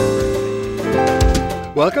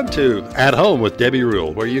Welcome to At Home with Debbie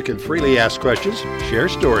Rule, where you can freely ask questions, share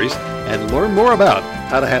stories, and learn more about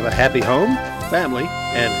how to have a happy home, family,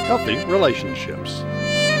 and healthy relationships.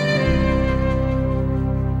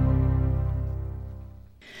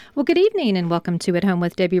 Well, good evening and welcome to At Home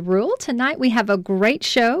with Debbie Rule. Tonight we have a great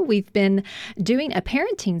show. We've been doing a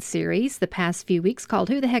parenting series the past few weeks called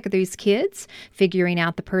Who the Heck Are These Kids? Figuring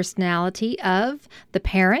out the personality of the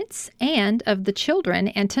parents and of the children.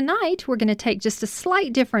 And tonight we're going to take just a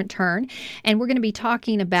slight different turn and we're going to be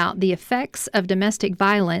talking about the effects of domestic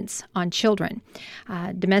violence on children.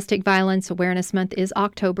 Domestic Violence Awareness Month is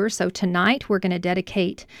October, so tonight we're going to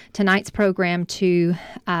dedicate tonight's program to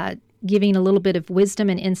giving a little bit of wisdom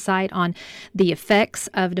and insight on the effects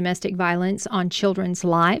of domestic violence on children's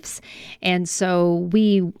lives. And so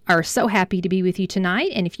we are so happy to be with you tonight.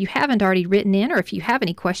 And if you haven't already written in or if you have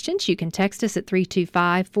any questions, you can text us at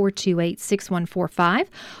 325-428-6145.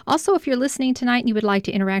 Also, if you're listening tonight and you would like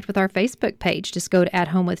to interact with our Facebook page, just go to At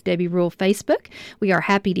Home with Debbie Rule Facebook. We are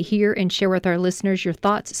happy to hear and share with our listeners your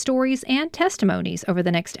thoughts, stories, and testimonies over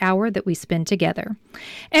the next hour that we spend together.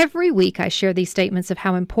 Every week I share these statements of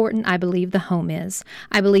how important I believe the home is.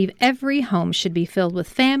 I believe every home should be filled with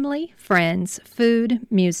family, friends, food,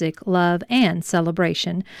 music, love, and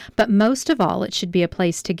celebration. But most of all, it should be a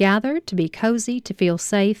place to gather, to be cozy, to feel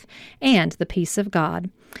safe, and the peace of God.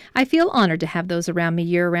 I feel honored to have those around me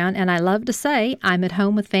year-round, and I love to say I'm at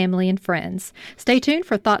home with family and friends. Stay tuned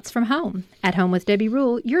for Thoughts from Home. At Home with Debbie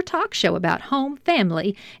Rule, your talk show about home,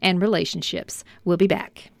 family, and relationships. We'll be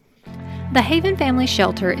back. The Haven Family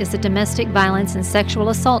Shelter is a domestic violence and sexual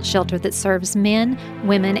assault shelter that serves men,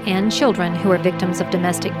 women, and children who are victims of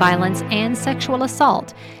domestic violence and sexual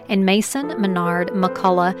assault in Mason, Menard,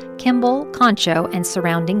 McCullough, Kimball, Concho, and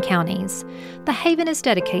surrounding counties. The Haven is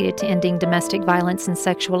dedicated to ending domestic violence and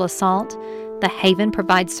sexual assault. The Haven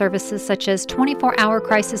provides services such as 24-hour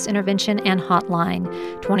crisis intervention and hotline,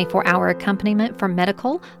 24-hour accompaniment for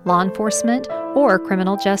medical, law enforcement, or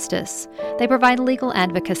criminal justice. They provide legal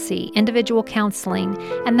advocacy, individual counseling,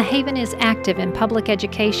 and the Haven is active in public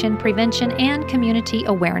education, prevention, and community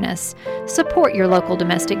awareness. Support your local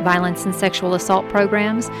domestic violence and sexual assault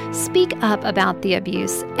programs. Speak up about the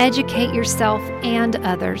abuse. Educate yourself and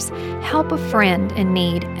others. Help a friend in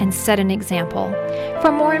need and set an example.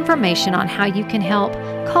 For more information on how you can help,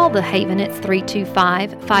 call the Haven at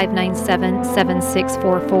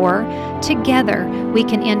 325-597-7644. Together, we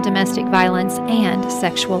can end domestic violence and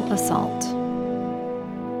sexual assault.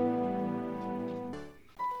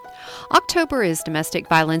 October is Domestic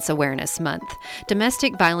Violence Awareness Month.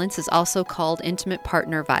 Domestic violence is also called intimate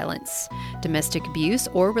partner violence, domestic abuse,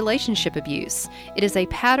 or relationship abuse. It is a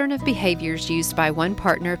pattern of behaviors used by one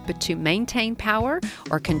partner to maintain power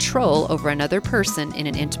or control over another person in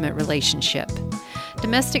an intimate relationship.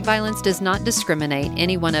 Domestic violence does not discriminate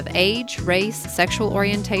anyone of age, race, sexual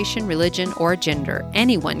orientation, religion, or gender.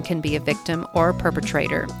 Anyone can be a victim or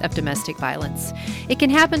perpetrator of domestic violence. It can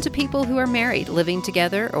happen to people who are married, living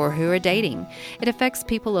together, or who are dating. It affects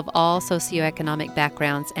people of all socioeconomic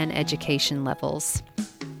backgrounds and education levels.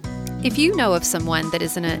 If you know of someone that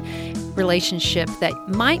is in a relationship that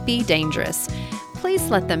might be dangerous, please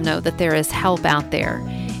let them know that there is help out there.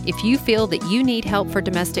 If you feel that you need help for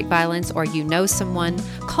domestic violence or you know someone,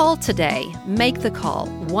 call today. Make the call,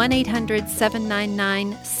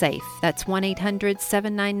 1-800-799-SAFE. That's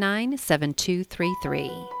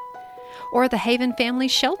 1-800-799-7233. Or the Haven Family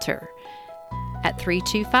Shelter at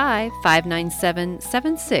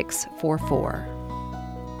 325-597-7644.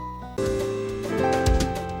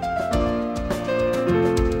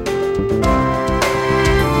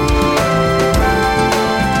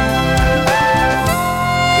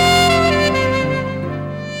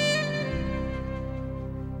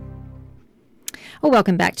 Well,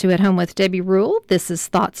 welcome back to At Home with Debbie Rule. This is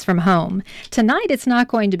Thoughts from Home. Tonight, it's not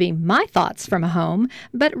going to be my thoughts from home,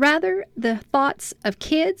 but rather the thoughts of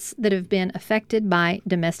kids that have been affected by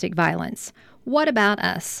domestic violence. What about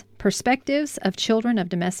us? Perspectives of children of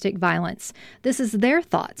domestic violence. This is their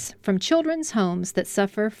thoughts from children's homes that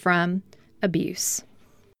suffer from abuse.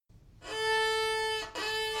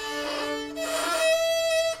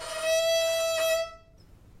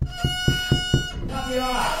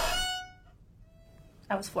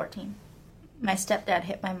 I was 14. My stepdad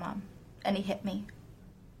hit my mom, and he hit me.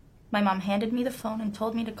 My mom handed me the phone and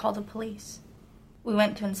told me to call the police. We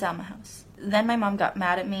went to Anselma House. Then my mom got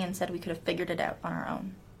mad at me and said we could have figured it out on our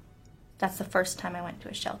own. That's the first time I went to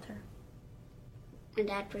a shelter. My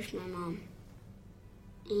dad pushed my mom,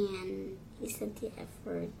 and he said the F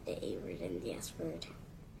word, the A word, and the S word.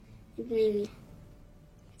 It made me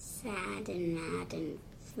sad and mad and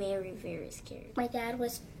very, very scared. My dad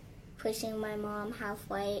was pushing my mom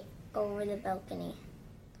halfway over the balcony.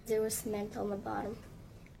 There was cement on the bottom.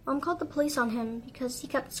 Mom called the police on him because he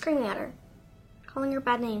kept screaming at her, calling her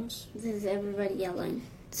bad names. There's everybody yelling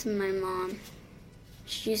to my mom.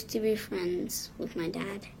 She used to be friends with my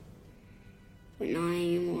dad, but not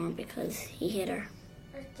anymore because he hit her.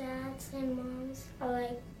 Our dads and moms are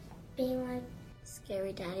like being like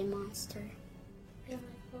scary daddy monster. Being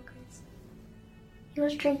like boogers. He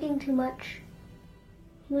was drinking too much.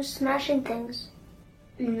 He was smashing things.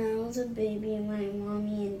 When I was a baby, my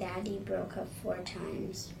mommy and daddy broke up 4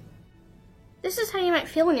 times. This is how you might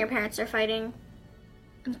feel when your parents are fighting.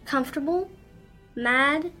 Uncomfortable,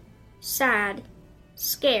 mad, sad,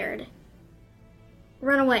 scared.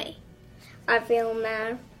 Run away. I feel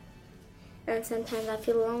mad, and sometimes I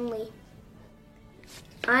feel lonely.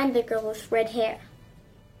 I'm the girl with red hair.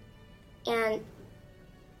 And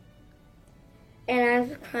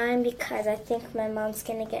I'm crying because I think my mom's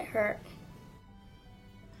gonna get hurt.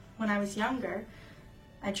 When I was younger,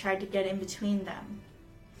 I tried to get in between them,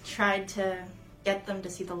 tried to get them to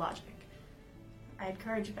see the logic. I had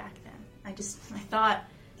courage back then. I thought,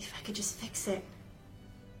 if I could just fix it.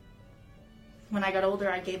 When I got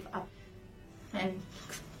older, I gave up and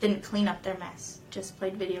didn't clean up their mess, just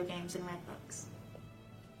played video games and read books.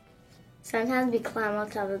 Sometimes we climb on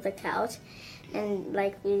top of the couch and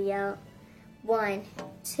we yell, 1,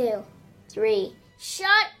 2, 3,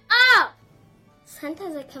 shut up!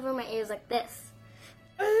 Sometimes I cover my ears like this.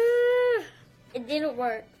 It didn't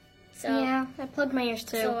work. So Yeah, I plugged my ears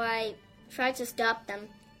too. So I tried to stop them.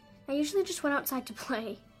 I usually just went outside to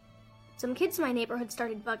play. Some kids in my neighborhood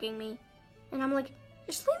started bugging me, and I'm like,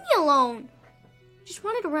 just leave me alone. I just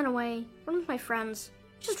wanted to run away, run with my friends.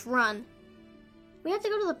 Just run. We had to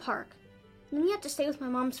go to the park, and then we had to stay with my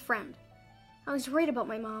mom's friend. I was worried about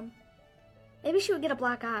my mom. Maybe she would get a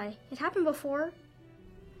black eye. It happened before.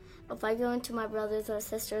 If I go into my brother's or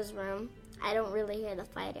sister's room, I don't really hear the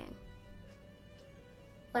fighting.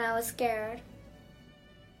 When I was scared,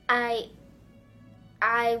 I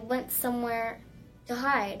went somewhere to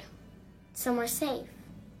hide, somewhere safe.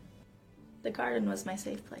 The garden was my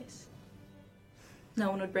safe place.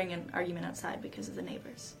 No one would bring an argument outside because of the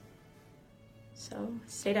neighbors. So I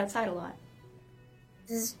stayed outside a lot.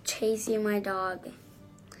 This is Chasey, my dog.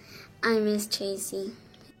 I miss Chasey.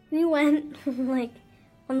 We went,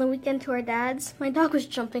 on the weekend to our dad's. My dog was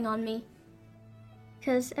jumping on me.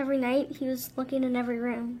 Because every night he was looking in every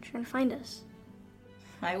room, trying to find us.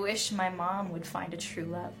 I wish my mom would find a true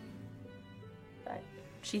love. But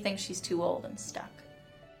she thinks she's too old and stuck.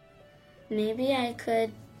 Maybe I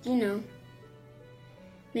could,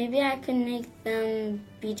 maybe I could make them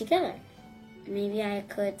be together. Maybe I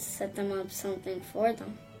could set them up something for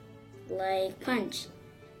them, like punch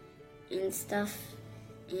and stuff,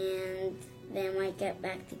 and they might get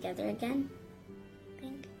back together again, I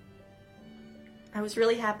think. I was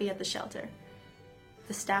really happy at the shelter.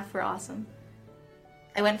 The staff were awesome.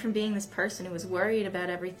 I went from being this person who was worried about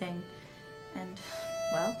everything, and,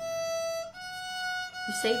 well,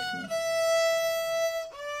 you saved me.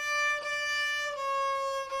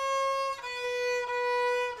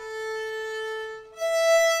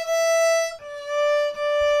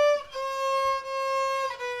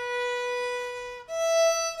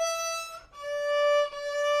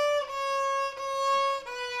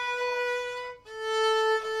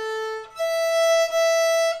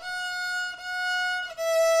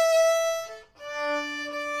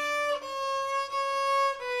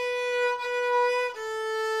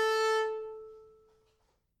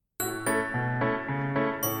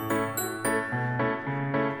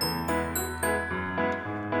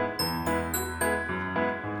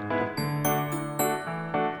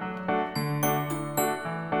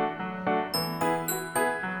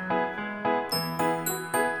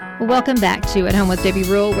 Welcome back to At Home with Debbie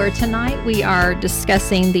Rule, where tonight we are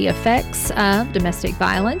discussing the effects of domestic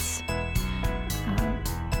violence,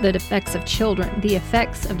 the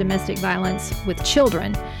effects of domestic violence with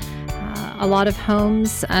children. A lot of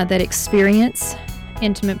homes that experience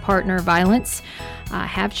intimate partner violence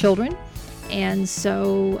have children, and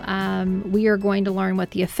so we are going to learn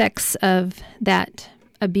what the effects of that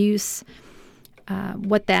abuse,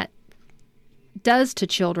 what that does to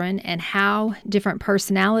children, and how different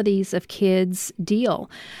personalities of kids deal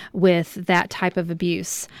with that type of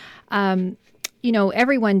abuse.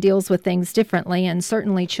 Everyone deals with things differently, and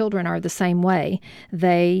certainly children are the same way.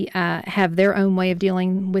 They have their own way of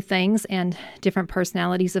dealing with things, and different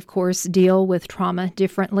personalities, of course, deal with trauma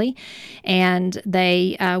differently, and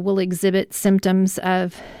they will exhibit symptoms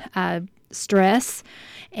of stress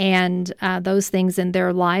and those things in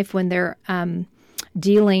their life when they're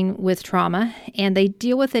dealing with trauma, and they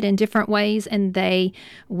deal with it in different ways, and they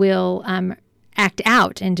will act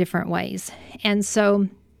out in different ways. And so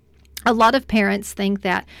a lot of parents think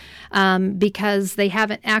that because they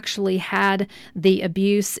haven't actually had the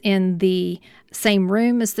abuse in the same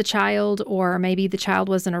room as the child, or maybe the child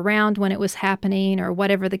wasn't around when it was happening, or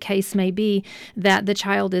whatever the case may be, that the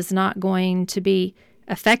child is not going to be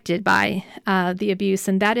affected by the abuse,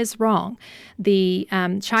 and that is wrong. The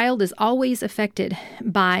child is always affected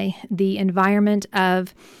by the environment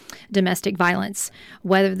of domestic violence,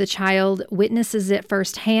 whether the child witnesses it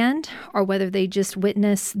firsthand or whether they just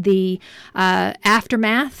witness the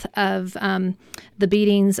aftermath of the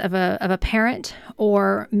beatings of a parent,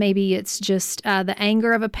 or maybe it's just the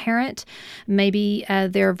anger of a parent. Maybe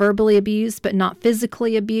they're verbally abused but not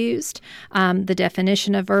physically abused. The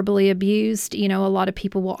definition of verbally abused, a lot of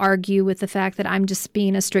people will argue with the fact that I'm just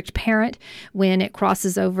being a strict parent when it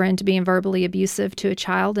crosses over into being verbally abusive to a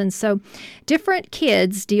child. And so different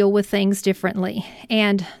kids deal with things differently.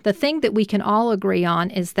 And the thing that we can all agree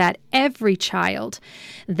on is that every child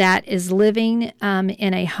that is living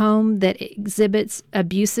in a home that exhibits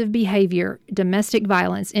abusive behavior, domestic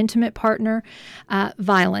violence, intimate partner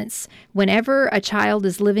violence, whenever a child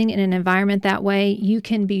is living in an environment that way, you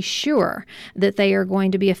can be sure that they are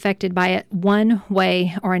going to be affected by it one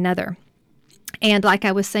way or another. And like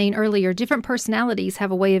I was saying earlier, different personalities have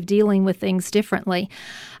a way of dealing with things differently.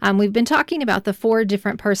 We've been talking about the 4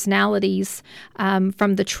 different personalities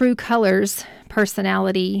from the True Colors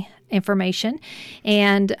personality information,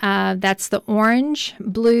 and that's the orange,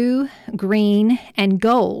 blue, green, and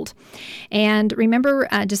gold. And remember,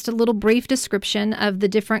 just a little brief description of the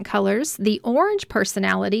different colors. The orange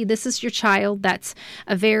personality, this is your child that's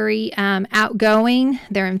a very outgoing,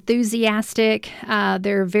 they're enthusiastic,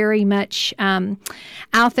 they're very much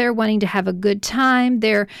out there wanting to have a good time.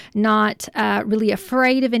 They're not really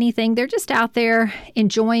afraid of anything. They're just out there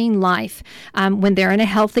enjoying life. When they're in a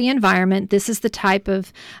healthy environment, this is the type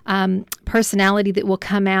of personality that will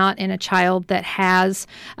come out in a child that has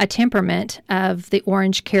a temperament of the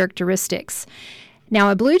orange characteristics. Now,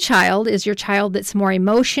 a blue child is your child that's more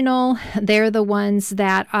emotional. They're the ones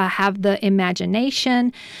that have the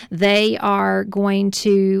imagination. They are going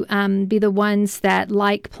to be the ones that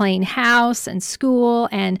like playing house and school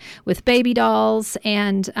and with baby dolls,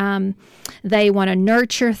 and they want to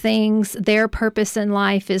nurture things. Their purpose in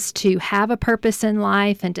life is to have a purpose in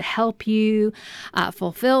life and to help you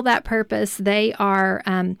fulfill that purpose. They are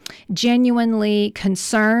genuinely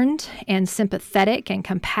concerned and sympathetic and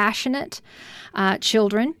compassionate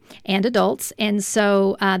children and adults. And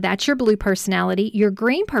so that's your blue personality. Your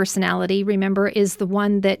green personality, remember, is the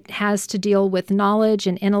one that has to deal with knowledge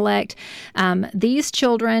and intellect. These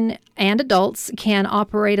children and adults can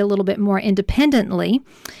operate a little bit more independently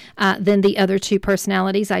than the other 2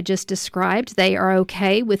 personalities I just described. They are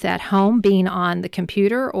okay with at home being on the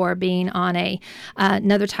computer or being on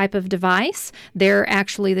another type of device. They're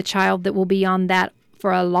actually the child that will be on that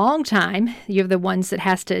for a long time. You're the ones that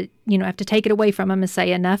have to take it away from them and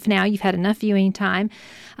say, enough now, you've had enough viewing time.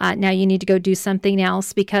 Now you need to go do something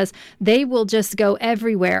else, because they will just go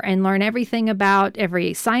everywhere and learn everything about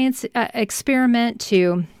every science experiment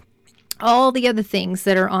to all the other things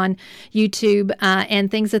that are on YouTube and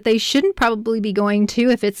things that they shouldn't probably be going to.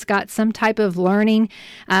 If it's got some type of learning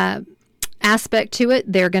aspect to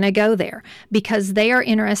it, they're going to go there because they are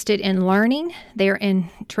interested in learning. They're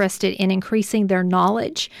interested in increasing their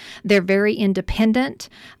knowledge. They're very independent.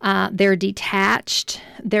 They're detached.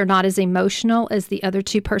 They're not as emotional as the other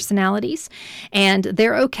 2 personalities, and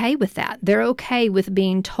they're okay with that. They're okay with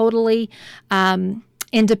being totally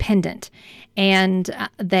independent. And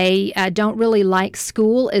they don't really like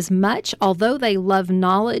school as much, although they love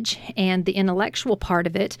knowledge and the intellectual part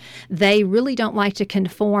of it. They really don't like to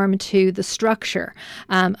conform to the structure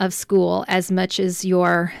of school as much as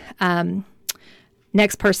your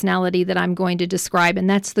next personality that I'm going to describe, and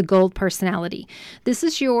that's the gold personality. This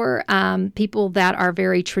is your people that are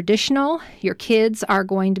very traditional. Your kids are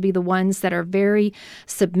going to be the ones that are very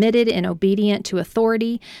submitted and obedient to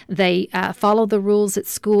authority. They follow the rules at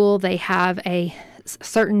school. They have a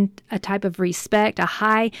certain type of respect, a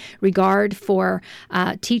high regard for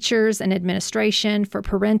teachers and administration, for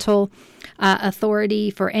parental authority,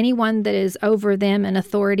 for anyone that is over them in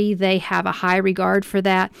authority. They have a high regard for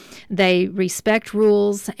that. They respect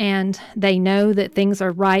rules, and they know that things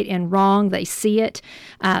are right and wrong. They see it.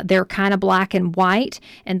 They're kind of black and white,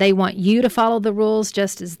 and they want you to follow the rules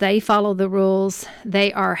just as they follow the rules.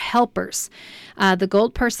 They are helpers. The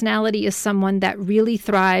gold personality is someone that really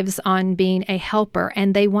thrives on being a helper helper,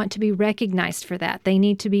 and they want to be recognized for that. They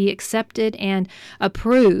need to be accepted and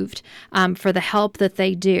approved for the help that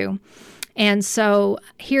they do. And so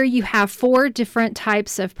here you have 4 different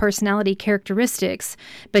types of personality characteristics,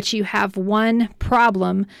 but you have one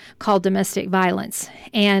problem called domestic violence.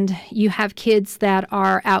 And you have kids that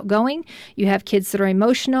are outgoing, you have kids that are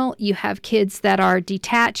emotional, you have kids that are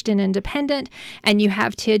detached and independent, and you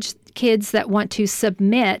have kids that want to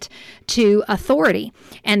submit to authority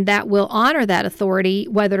and that will honor that authority,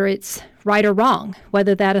 whether it's right or wrong,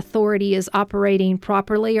 whether that authority is operating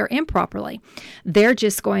properly or improperly. They're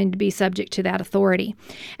just going to be subject to that authority.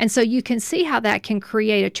 And so you can see how that can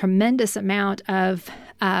create a tremendous amount of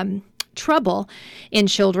trouble in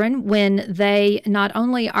children when they not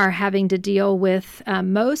only are having to deal with,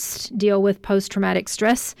 most deal with post-traumatic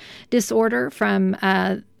stress disorder from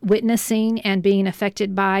witnessing and being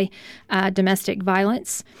affected by domestic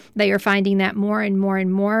violence. They are finding that more and more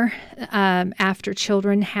and more after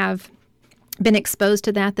children have been exposed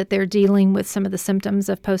to that they're dealing with some of the symptoms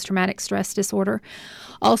of post-traumatic stress disorder.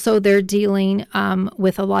 Also, they're dealing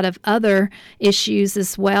with a lot of other issues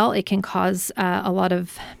as well. It can cause a lot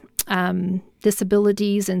of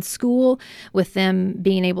disabilities in school, with them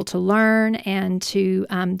being able to learn and to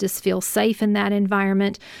just feel safe in that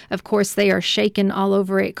environment. Of course, they are shaken all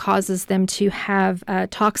over. It causes them to have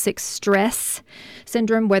toxic stress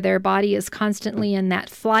syndrome, where their body is constantly in that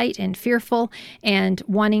flight and fearful and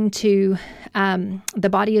wanting to, the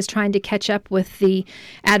body is trying to catch up with the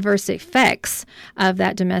adverse effects of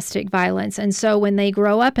that domestic violence. And so when they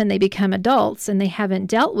grow up and they become adults and they haven't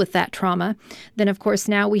dealt with that trauma, then of course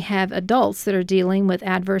now we have adults that are dealing with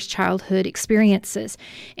adverse childhood experiences.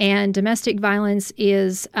 And domestic violence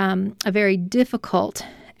is a very difficult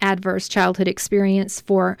adverse childhood experience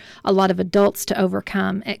for a lot of adults to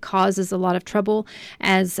overcome. It causes a lot of trouble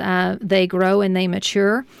as they grow and they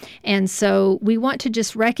mature. And so we want to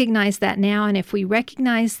just recognize that now. And if we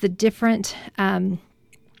recognize the different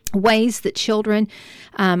ways that children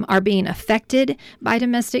are being affected by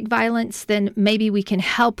domestic violence, then maybe we can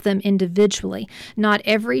help them individually. Not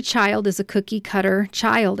every child is a cookie cutter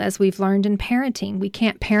child, as we've learned in parenting. We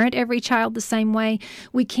can't parent every child the same way.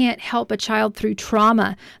 We can't help a child through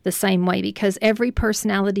trauma the same way, because every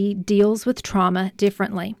personality deals with trauma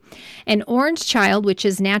differently. An orange child, which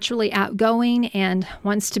is naturally outgoing and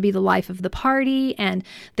wants to be the life of the party, and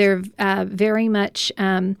they're very much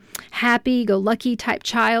happy-go-lucky type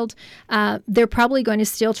child, they're probably going to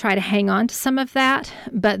still try to hang on to some of that,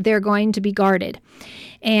 but they're going to be guarded.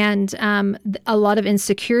 And a lot of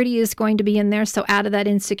insecurity is going to be in there. So out of that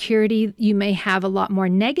insecurity, you may have a lot more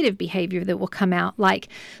negative behavior that will come out, like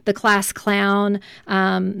the class clown,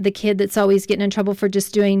 the kid that's always getting in trouble for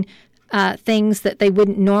just doing things that they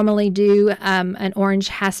wouldn't normally do. An orange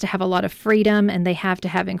has to have a lot of freedom and they have to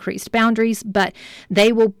have increased boundaries, but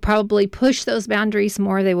they will probably push those boundaries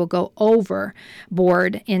more. They will go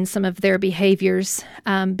overboard in some of their behaviors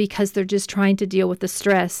because they're just trying to deal with the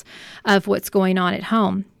stress of what's going on at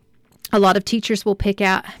home. A lot of teachers will pick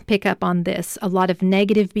up on this. A lot of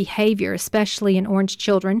negative behavior, especially in orange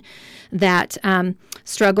children that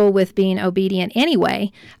struggle with being obedient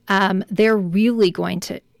anyway, they're really going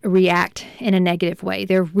to react in a negative way.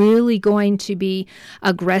 They're really going to be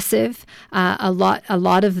aggressive. A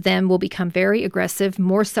lot of them will become very aggressive,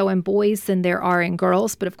 more so in boys than there are in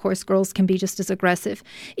girls. But of course, girls can be just as aggressive.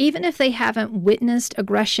 Even if they haven't witnessed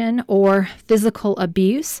aggression or physical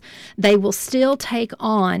abuse, they will still take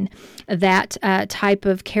on that type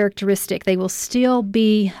of characteristic. They will still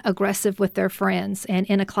be aggressive with their friends and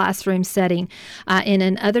in a classroom setting, and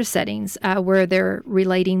in other settings where they're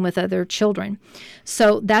relating with other children.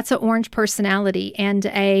 So that's an orange personality. And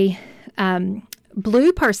a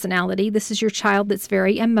blue personality, this is your child that's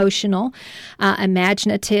very emotional,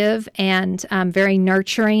 imaginative, and very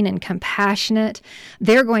nurturing and compassionate.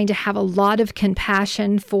 They're going to have a lot of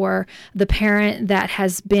compassion for the parent that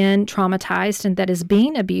has been traumatized and that is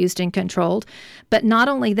being abused and controlled. But not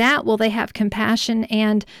only that, will they have compassion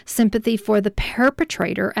and sympathy for the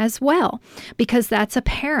perpetrator as well, because that's a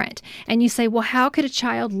parent. And you say, well, how could a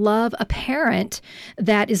child love a parent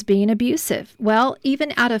that is being abusive? Well,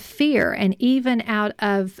 even out of fear and even out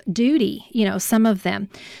of duty, some of them,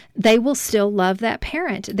 they will still love that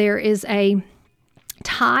parent. There is a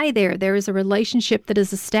tie there. There is a relationship that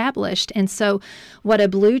is established. And so what a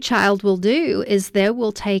blue child will do is they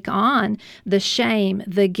will take on the shame,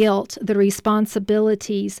 the guilt, the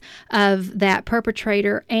responsibilities of that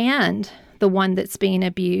perpetrator and the one that's being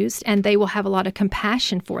abused, and they will have a lot of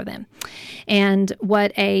compassion for them. And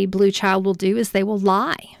what a blue child will do is they will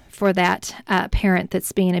lie for that parent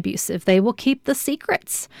that's being abusive. They will keep the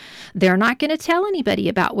secrets. They're not going to tell anybody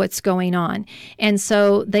about what's going on. And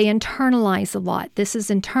so they internalize a lot. This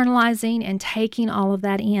is internalizing and taking all of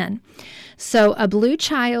that in. So a blue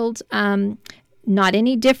child, not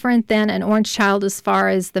any different than an orange child as far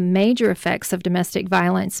as the major effects of domestic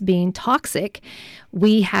violence being toxic.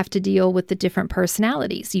 We have to deal with the different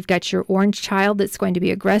personalities. You've got your orange child that's going to be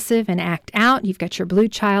aggressive and act out. You've got your blue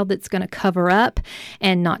child that's going to cover up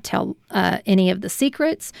and not tell any of the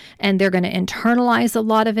secrets. And they're going to internalize a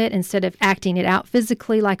lot of it. Instead of acting it out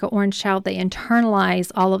physically like an orange child, they internalize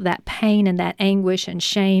all of that pain and that anguish and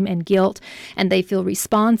shame and guilt. And they feel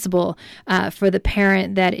responsible for the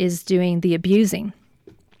parent that is doing the abusing.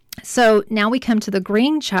 So now we come to the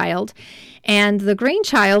green child, and the green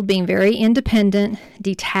child being very independent,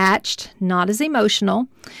 detached, not as emotional.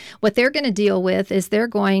 What they're going to deal with is they're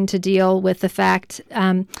going to deal with the fact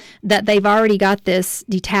that they've already got this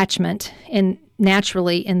detachment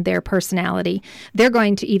naturally in their personality. They're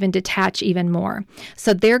going to even detach even more.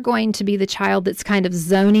 So they're going to be the child that's kind of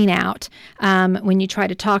zoning out. When you try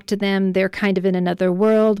to talk to them, they're kind of in another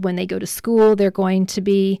world. When they go to school, they're going to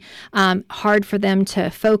be hard for them to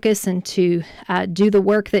focus and to do the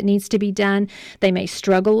work that needs to be done. They may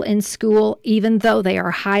struggle in school, even though they are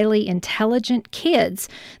highly intelligent kids.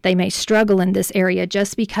 They may struggle in this area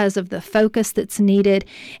just because of the focus that's needed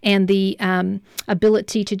and the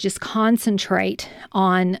ability to just concentrate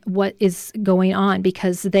on what is going on,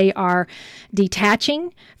 because they are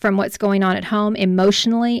detaching from what's going on at home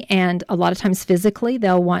emotionally and a lot of times physically.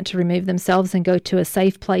 They'll want to remove themselves and go to a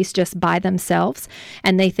safe place just by themselves.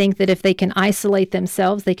 And they think that if they can isolate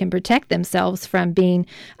themselves, they can protect themselves from being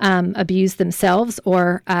abused themselves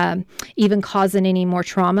or even causing any more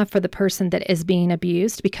trauma for the person that is being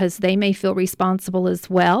abused, because they may feel responsible as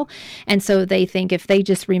well. And so they think if they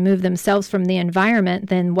just remove themselves from the environment,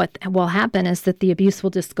 then what will happen is that the abuse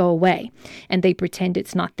will just go away, and they pretend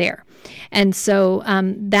it's not there. And so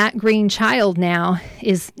that green child now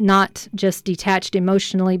is not just detached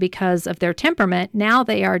emotionally because of their temperament. Now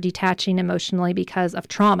they are detaching emotionally because of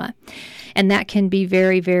trauma. And that can be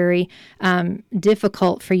very, very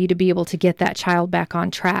difficult for you to be able to get that child back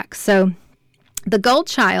on track. So the gold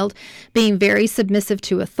child being very submissive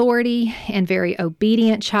to authority and very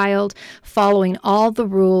obedient child, following all the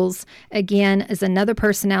rules, again, is another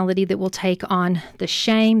personality that will take on the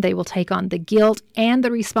shame, they will take on the guilt and the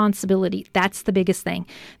responsibility. That's the biggest thing.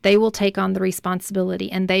 They will take on the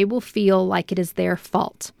responsibility and they will feel like it is their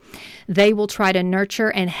fault. They will try to nurture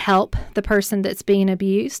and help the person that's being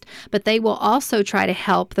abused, but they will also try to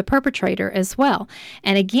help the perpetrator as well.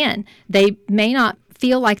 And again, they may not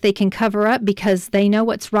feel like they can cover up because they know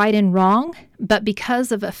what's right and wrong, but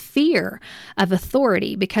because of a fear of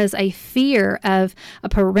authority, because a fear of a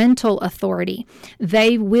parental authority,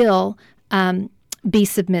 they will be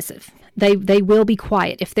submissive. They will be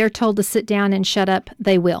quiet. If they're told to sit down and shut up,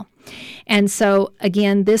 they will. And so,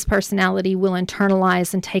 again, this personality will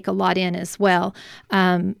internalize and take a lot in as well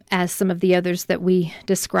as some of the others that we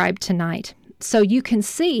described tonight. So you can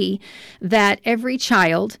see that every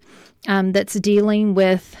child that's dealing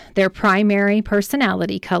with their primary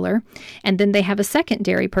personality color, and then they have a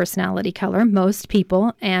secondary personality color, most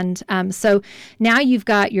people. And so now you've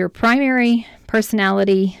got your primary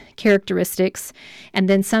personality characteristics and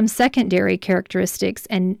then some secondary characteristics,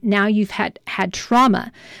 and now you've had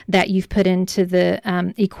trauma that you've put into the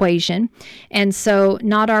equation. And so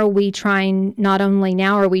not only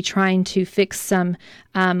now are we trying to fix some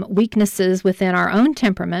weaknesses within our own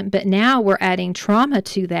temperament, but now we're adding trauma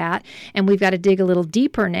to that, and we've got to dig a little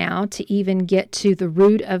deeper now to even get to the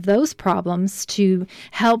root of those problems to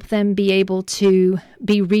help them be able to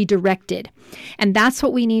be redirected. And that's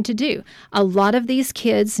what we need to do. A lot of these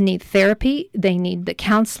kids need therapy. They need the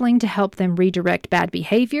counseling to help them redirect bad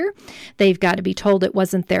behavior. They've got to be told it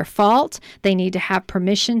wasn't their fault. They need to have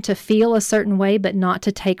permission to feel a certain way, but not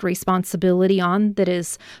to take responsibility on that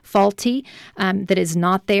is faulty, that is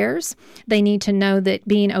not theirs. They need to know that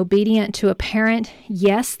being obedient to a parent,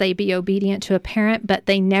 yes, they be obedient to a parent, but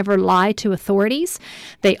they never lie to authorities.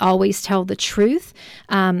 They always tell the truth.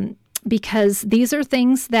 Because these are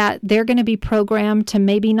things that they're going to be programmed to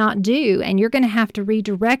maybe not do, and you're going to have to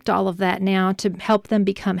redirect all of that now to help them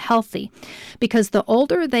become healthy. Because the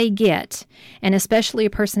older they get, and especially a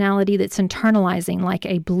personality that's internalizing like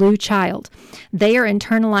a blue child, they are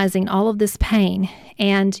internalizing all of this pain,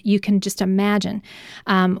 And you can just imagine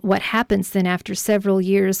what happens then after several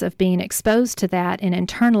years of being exposed to that and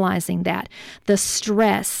internalizing that, the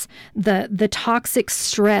stress, the toxic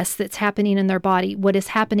stress that's happening in their body, what is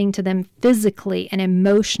happening to them physically and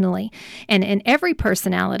emotionally. And every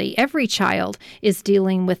personality, every child is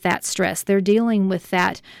dealing with that stress. They're dealing with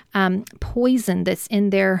that poison that's in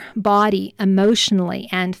their body emotionally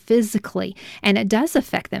and physically, and it does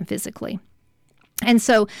affect them physically. And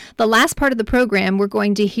so the last part of the program, we're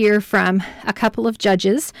going to hear from a couple of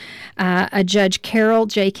judges, a Judge Carol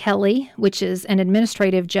J. Kelly, which is an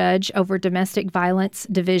administrative judge over domestic violence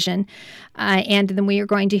division. And then we are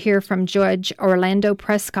going to hear from Judge Orlando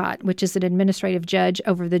Prescott, which is an administrative judge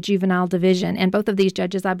over the juvenile division. And both of these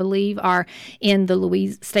judges, I believe, are in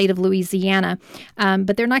the state of Louisiana.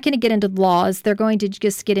 But they're not going to get into laws. They're going to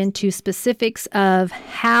just get into specifics of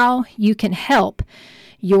how you can help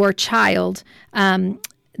your child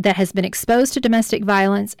that has been exposed to domestic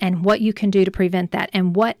violence and what you can do to prevent that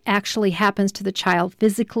and what actually happens to the child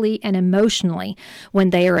physically and emotionally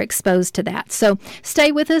when they are exposed to that. So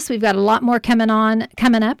stay with us. We've got a lot more coming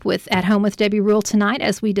up with At Home with Debbie Rule tonight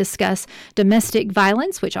as we discuss domestic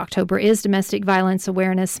violence, which October is Domestic Violence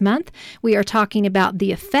Awareness Month. We are talking about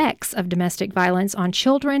the effects of domestic violence on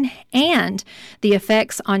children and the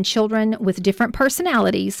effects on children with different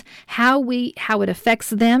personalities, how it affects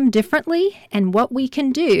them differently and what we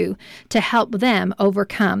can do to help them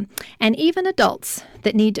overcome. And even adults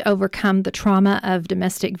that need to overcome the trauma of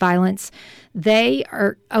domestic violence, they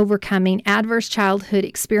are overcoming adverse childhood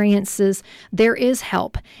experiences. There is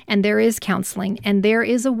help and there is counseling and there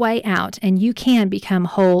is a way out, and you can become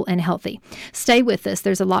whole and healthy. Stay with us.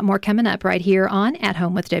 There's a lot more coming up right here on At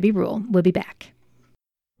Home with Debbie Rule. We'll be back.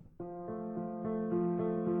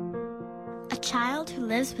 A child who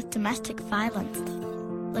lives with domestic violence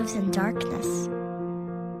lives in darkness.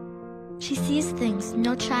 She sees things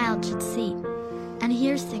no child should see and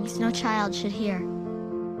hears things no child should hear.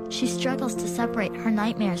 She struggles to separate her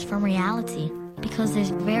nightmares from reality because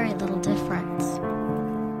there's very little difference.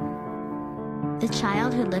 The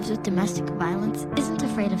child who lives with domestic violence isn't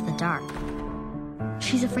afraid of the dark.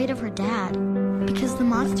 She's afraid of her dad because the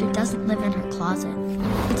monster doesn't live in her closet.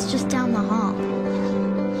 It's just down the hall.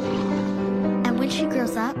 And when she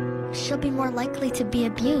grows up, she'll be more likely to be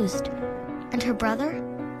abused. And her brother?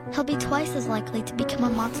 He'll be twice as likely to become a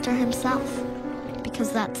monster himself,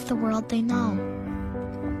 because that's the world they know.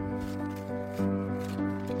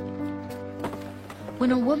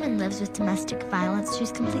 When a woman lives with domestic violence,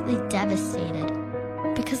 she's completely devastated,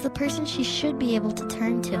 because the person she should be able to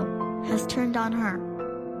turn to has turned on her.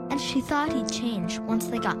 And she thought he'd change once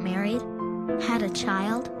they got married, had a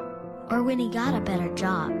child, or when he got a better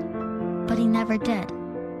job. But he never did.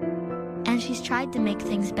 And she's tried to make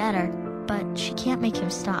things better, but she can't make him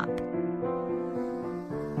stop.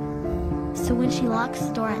 So when she locks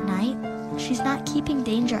the door at night, she's not keeping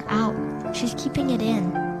danger out, she's keeping it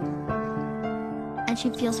in. And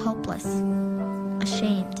she feels hopeless,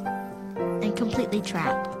 ashamed, and completely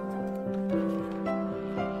trapped.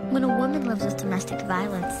 When a woman lives with domestic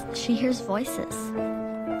violence, she hears voices.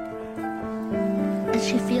 And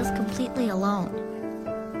she feels completely alone.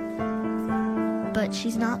 But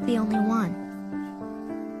she's not the only one.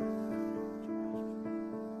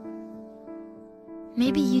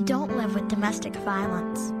 Maybe you don't live with domestic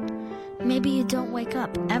violence. Maybe you don't wake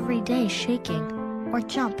up every day shaking or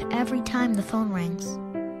jump every time the phone rings.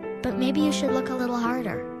 But maybe you should look a little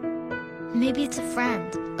harder. Maybe it's a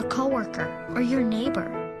friend, a coworker, or your neighbor.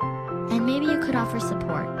 And maybe you could offer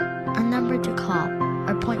support, a number to call,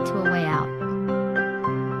 or point to a way out.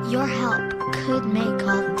 Your help could make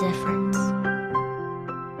all the difference.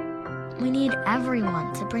 We need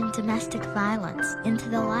everyone to bring domestic violence into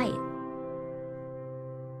the light.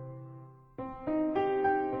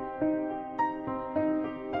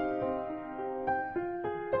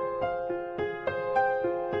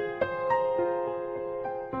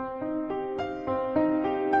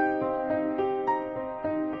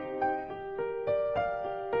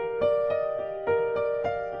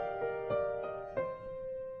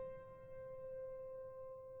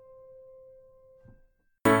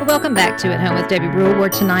 Welcome back to At Home with Debbie Rule, where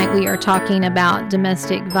tonight we are talking about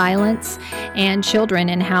domestic violence and children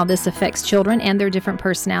and how this affects children and their different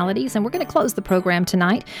personalities. And we're going to close the program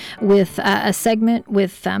tonight with a segment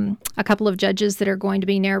with a couple of judges that are going to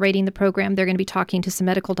be narrating the program. They're going to be talking to some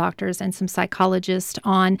medical doctors and some psychologists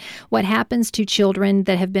on what happens to children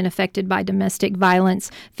that have been affected by domestic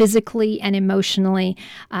violence physically and emotionally.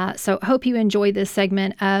 So hope you enjoy this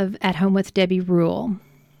segment of At Home with Debbie Rule.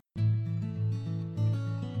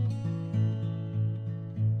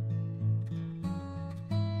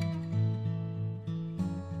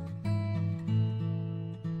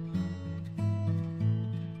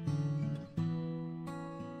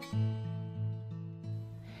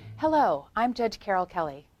 Hello, I'm Judge Carol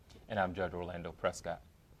Kelly. And I'm Judge Orlando Prescott.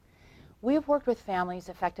 We've worked with families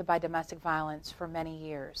affected by domestic violence for many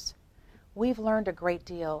years. We've learned a great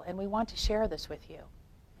deal, and we want to share this with you.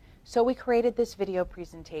 So we created this video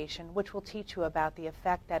presentation which will teach you about the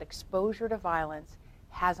effect that exposure to violence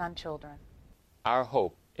has on children. Our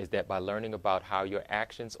hope is that by learning about how your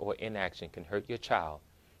actions or inaction can hurt your child,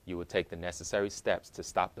 you will take the necessary steps to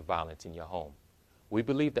stop the violence in your home. We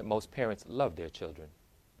believe that most parents love their children.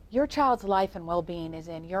 Your child's life and well-being is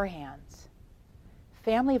in your hands.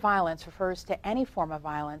 Family violence refers to any form of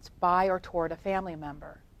violence by or toward a family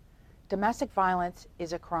member. Domestic violence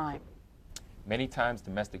is a crime. Many times,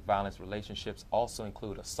 domestic violence relationships also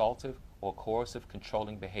include assaultive or coercive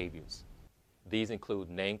controlling behaviors. These include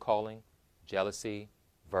name-calling, jealousy,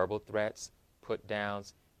 verbal threats,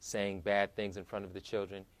 put-downs, saying bad things in front of the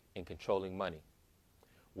children, and controlling money.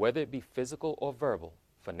 Whether it be physical or verbal,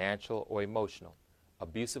 financial or emotional,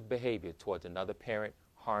 abusive behavior towards another parent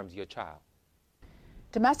harms your child.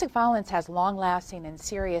 Domestic violence has long-lasting and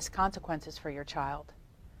serious consequences for your child.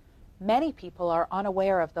 Many people are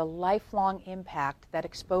unaware of the lifelong impact that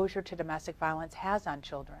exposure to domestic violence has on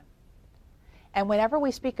children. And whenever we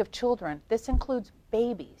speak of children, this includes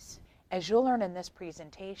babies. As you'll learn in this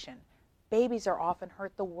presentation, babies are often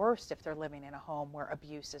hurt the worst if they're living in a home where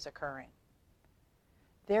abuse is occurring.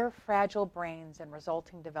 Their fragile brains and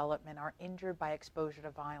resulting development are injured by exposure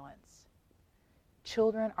to violence.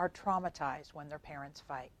 Children are traumatized when their parents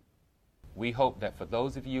fight. We hope that for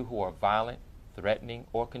those of you who are violent, threatening,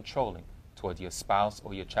 or controlling towards your spouse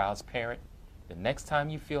or your child's parent, the next time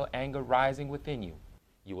you feel anger rising within you,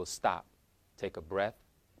 you will stop, take a breath,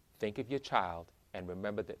 think of your child, and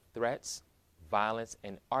remember that threats, violence,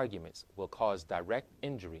 and arguments will cause direct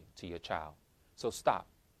injury to your child. So stop,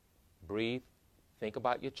 breathe, think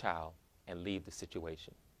about your child, and leave the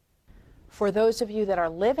situation. For those of you that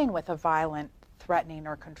are living with a violent, threatening,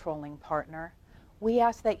 or controlling partner, we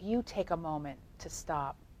ask that you take a moment to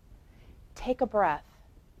stop. Take a breath,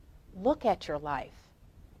 look at your life,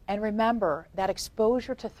 and remember that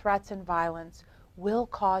exposure to threats and violence will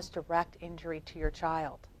cause direct injury to your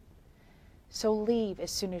child. So leave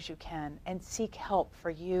as soon as you can and seek help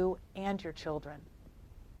for you and your children.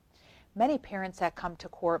 Many parents that come to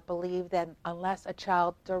court believe that unless a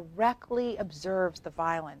child directly observes the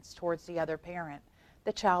violence towards the other parent,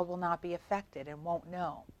 the child will not be affected and won't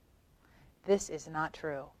know. This is not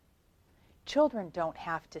true. Children don't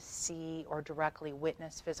have to see or directly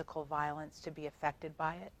witness physical violence to be affected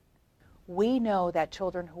by it. We know that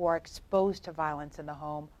children who are exposed to violence in the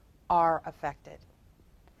home are affected.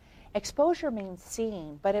 Exposure means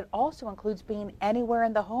seeing, but it also includes being anywhere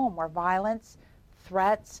in the home where violence,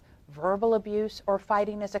 threats, verbal abuse, or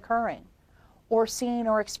fighting is occurring, or seeing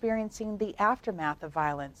or experiencing the aftermath of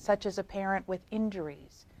violence, such as a parent with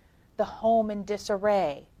injuries, the home in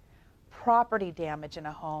disarray, property damage in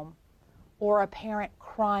a home, or a parent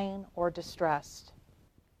crying or distressed.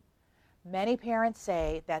 Many parents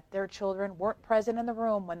say that their children weren't present in the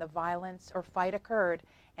room when the violence or fight occurred,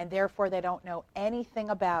 and therefore they don't know anything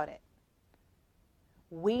about it.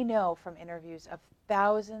 We know from interviews of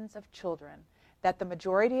thousands of children that the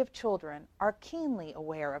majority of children are keenly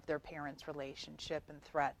aware of their parents' relationship and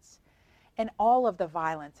threats, and all of the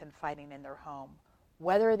violence and fighting in their home,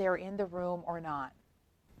 whether they're in the room or not.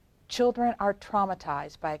 Children are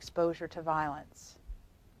traumatized by exposure to violence.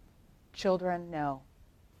 Children know.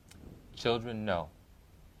 Children know.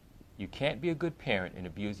 You can't be a good parent and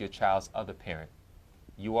abuse your child's other parent.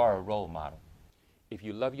 You are a role model. If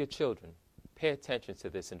you love your children, pay attention to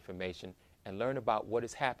this information and learn about what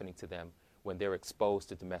is happening to them when they're exposed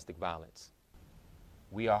to domestic violence.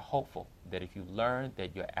 We are hopeful that if you learn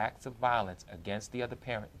that your acts of violence against the other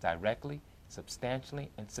parent directly, substantially,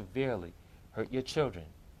 and severely hurt your children,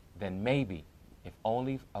 then maybe, if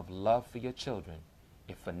only of love for your children,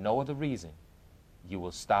 if for no other reason, you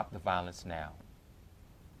will stop the violence now.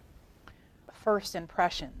 First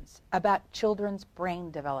impressions about children's brain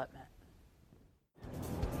development.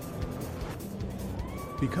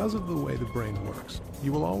 Because of the way the brain works,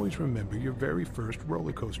 you will always remember your very first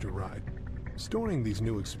roller coaster ride. Storing these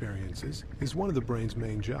new experiences is one of the brain's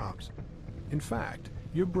main jobs. In fact,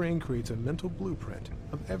 your brain creates a mental blueprint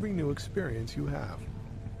of every new experience you have.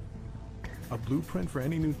 A blueprint for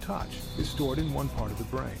any new touch is stored in one part of the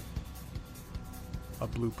brain. A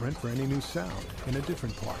blueprint for any new sound in a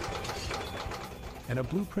different part. And a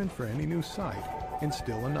blueprint for any new sight in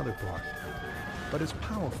still another part. But as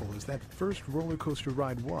powerful as that first roller coaster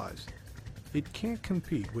ride was, it can't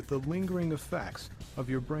compete with the lingering effects of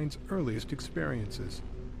your brain's earliest experiences.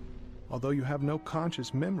 Although you have no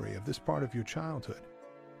conscious memory of this part of your childhood,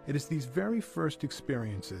 it is these very first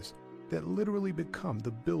experiences that literally become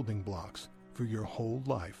the building blocks for your whole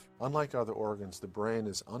life. Unlike other organs, the brain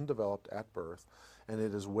is undeveloped at birth, and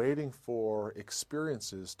it is waiting for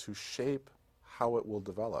experiences to shape how it will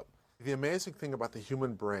develop. The amazing thing about the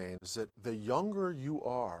human brain is that the younger you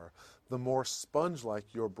are, the more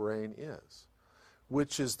sponge-like your brain is,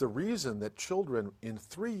 which is the reason that children in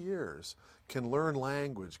 3 years can learn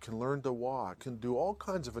language, can learn to walk, can do all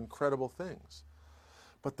kinds of incredible things.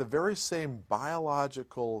 But the very same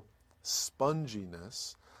biological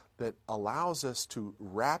sponginess that allows us to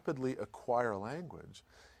rapidly acquire language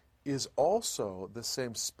is also the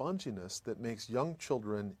same sponginess that makes young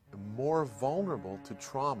children more vulnerable to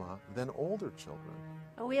trauma than older children.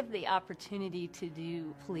 We have the opportunity to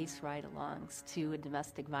do police ride-alongs to a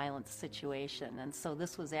domestic violence situation, and so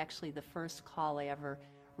this was actually the first call I ever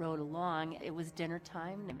rode along. It was dinner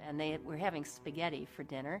time, and they were having spaghetti for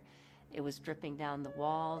dinner. It was dripping down the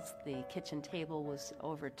walls, the kitchen table was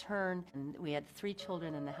overturned, and we had 3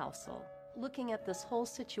 children in the household. Looking at this whole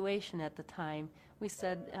situation at the time, we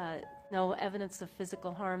said, no evidence of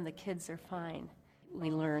physical harm, the kids are fine.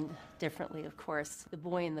 We learned differently, of course. The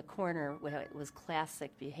boy in the corner was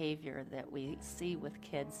classic behavior that we see with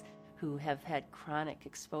kids who have had chronic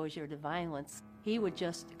exposure to violence. He would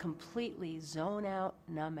just completely zone out,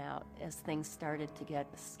 numb out as things started to get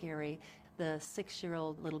scary. The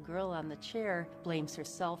 6-year-old little girl on the chair blames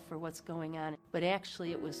herself for what's going on, but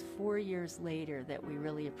actually it was 4 years later that we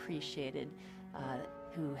really appreciated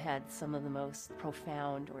who had some of the most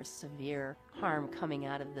profound or severe harm coming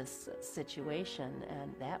out of this situation,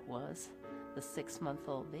 and that was the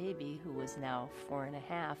 6-month-old baby who was now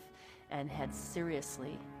 4.5 and had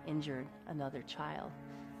seriously injured another child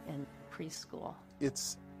in preschool.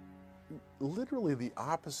 It's literally the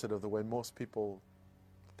opposite of the way most people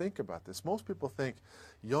think about this. Most people think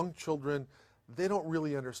young children, they don't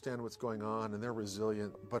really understand what's going on and they're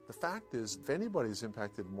resilient. But the fact is, if anybody's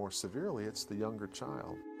impacted more severely, it's the younger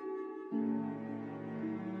child.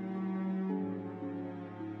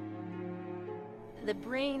 The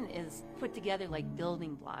brain is put together like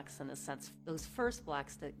building blocks in a sense. Those first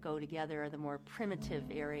blocks that go together are the more primitive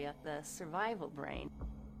area, the survival brain.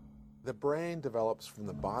 The brain develops from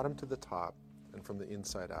the bottom to the top and from the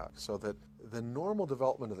inside out, so that the normal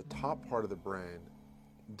development of the top part of the brain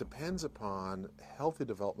depends upon healthy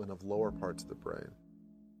development of lower parts of the brain.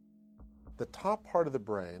 The top part of the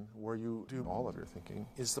brain, where you do all of your thinking,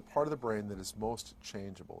 is the part of the brain that is most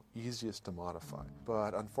changeable, easiest to modify.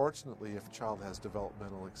 But unfortunately, if a child has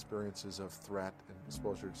developmental experiences of threat and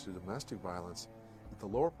exposure to domestic violence, the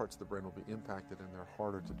lower parts of the brain will be impacted and they're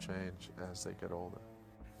harder to change as they get older.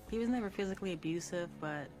 He was never physically abusive,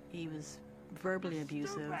 but he was verbally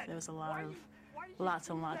abusive. There was lots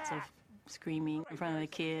and lots of screaming in front of the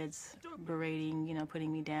kids, berating,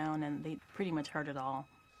 putting me down, and they pretty much heard it all.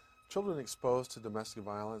 Children exposed to domestic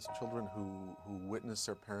violence, children who witness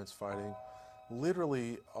their parents fighting,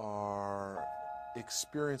 literally are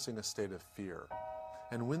experiencing a state of fear.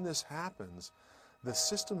 And when this happens, the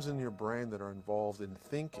systems in your brain that are involved in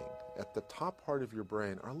thinking at the top part of your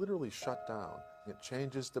brain are literally shut down. It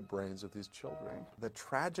changes the brains of these children. The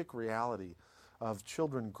tragic reality of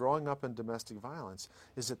children growing up in domestic violence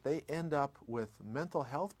is that they end up with mental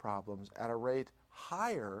health problems at a rate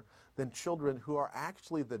higher than children who are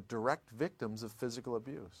actually the direct victims of physical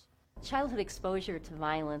abuse. Childhood exposure to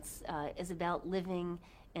violence is about living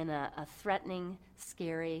in a threatening,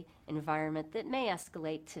 scary environment that may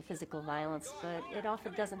escalate to physical violence, but it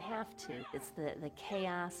often doesn't have to. It's the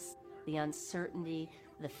chaos, the uncertainty,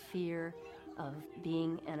 the fear of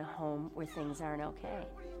being in a home where things aren't okay.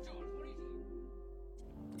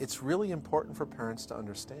 It's really important for parents to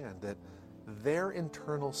understand that their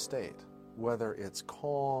internal state, whether it's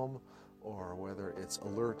calm or whether it's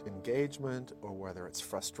alert engagement or whether it's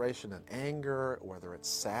frustration and anger, or whether it's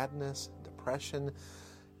sadness, depression,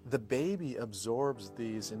 the baby absorbs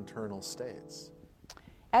these internal states.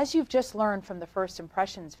 As you've just learned from the first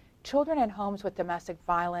impressions, children in homes with domestic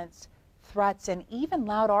violence, threats, and even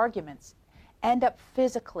loud arguments end up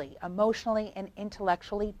physically, emotionally, and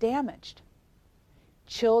intellectually damaged.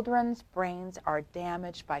 Children's brains are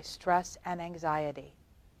damaged by stress and anxiety.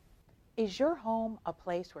 Is your home a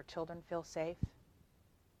place where children feel safe?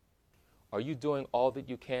 Are you doing all that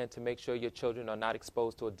you can to make sure your children are not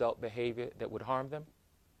exposed to adult behavior that would harm them?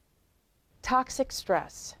 Toxic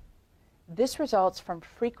stress. This results from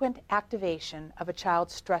frequent activation of a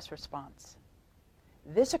child's stress response.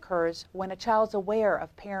 This occurs when a child's aware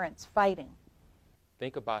of parents fighting.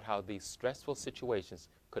 Think about how these stressful situations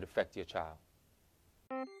could affect your child.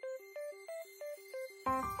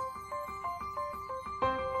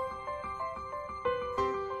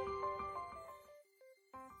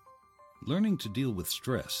 Learning to deal with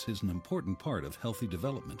stress is an important part of healthy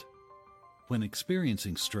development. When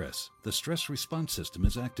experiencing stress, the stress response system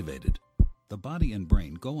is activated. The body and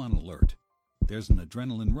brain go on alert. There's an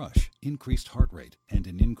adrenaline rush, increased heart rate, and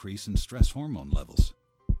an increase in stress hormone levels.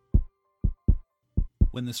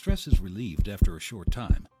 When the stress is relieved after a short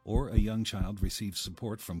time, or a young child receives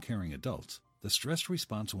support from caring adults, the stress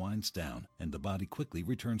response winds down and the body quickly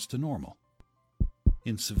returns to normal.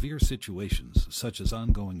 In severe situations, such as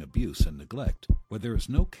ongoing abuse and neglect, where there is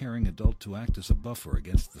no caring adult to act as a buffer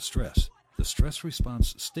against the stress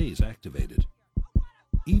response stays activated.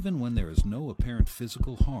 Even when there is no apparent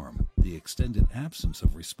physical harm, the extended absence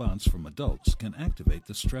of response from adults can activate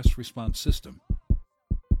the stress response system.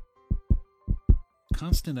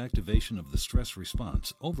 Constant activation of the stress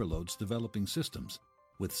response overloads developing systems,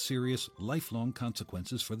 with serious, lifelong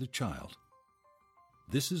consequences for the child.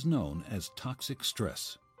 This is known as toxic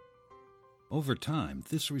stress. Over time,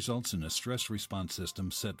 this results in a stress response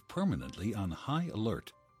system set permanently on high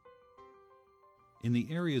alert. In the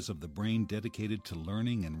areas of the brain dedicated to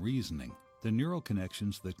learning and reasoning, the neural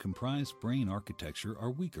connections that comprise brain architecture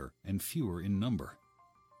are weaker and fewer in number.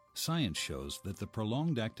 Science shows that the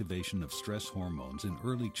prolonged activation of stress hormones in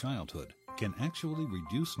early childhood can actually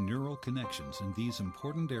reduce neural connections in these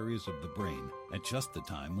important areas of the brain at just the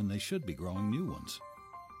time when they should be growing new ones.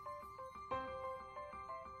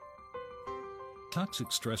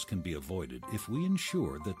 Toxic stress can be avoided if we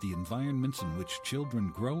ensure that the environments in which children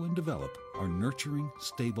grow and develop are nurturing,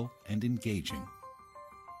 stable, and engaging.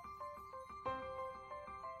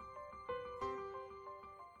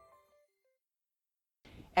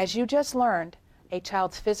 As you just learned, a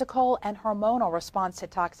child's physical and hormonal response to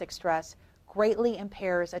toxic stress greatly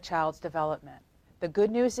impairs a child's development. The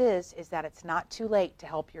good news is that it's not too late to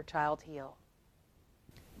help your child heal.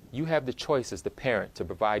 You have the choice as the parent to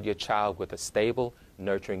provide your child with a stable,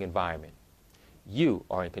 nurturing environment. You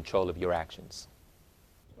are in control of your actions.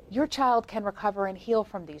 Your child can recover and heal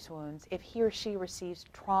from these wounds if he or she receives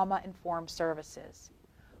trauma-informed services.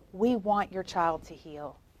 We want your child to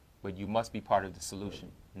heal. But you must be part of the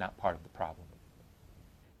solution, not part of the problem.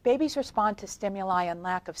 Babies respond to stimuli and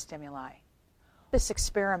lack of stimuli. This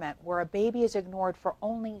experiment where a baby is ignored for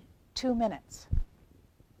only 2 minutes.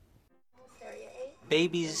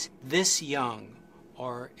 Babies this young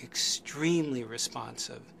are extremely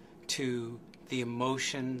responsive to the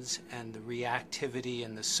emotions and the reactivity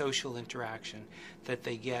and the social interaction that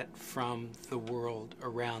they get from the world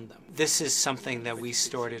around them. This is something that we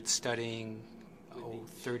started studying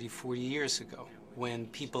 30, 40 years ago, when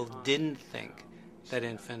people didn't think that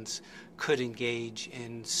infants could engage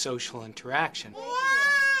in social interaction.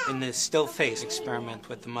 In the still face experiment,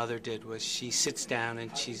 what the mother did was she sits down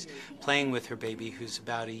and she's playing with her baby who's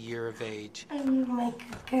about a year of age. I'm like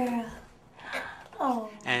a girl. Oh.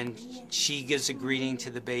 And she gives a greeting to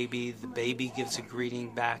the baby gives a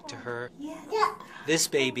greeting back to her. Yeah. This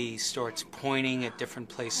baby starts pointing at different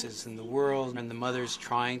places in the world, and the mother's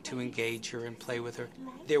trying to engage her and play with her.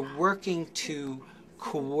 They're working to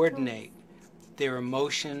coordinate their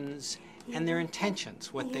emotions and their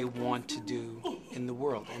intentions, what they want to do in the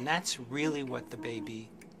world. And that's really what the baby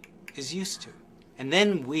is used to. And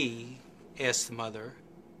then we ask the mother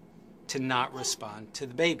to not respond to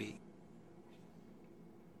the baby.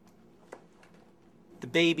 The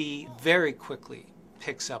baby very quickly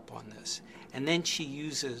picks up on this. And then she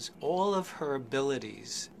uses all of her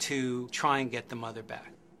abilities to try and get the mother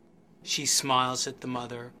back. She smiles at the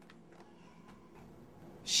mother.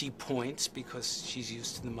 She points because she's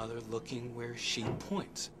used to the mother looking where she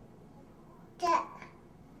points.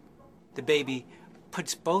 The baby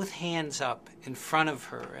puts both hands up in front of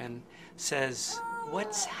her and says,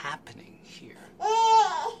 "What's happening here?"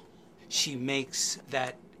 She makes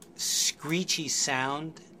that screechy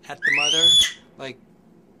sound at the mother, like,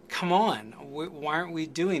 "Come on, why aren't we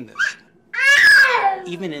doing this?"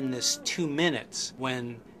 Even in this 2 minutes,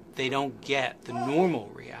 when they don't get the normal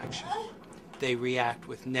reaction, they react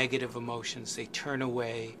with negative emotions, they turn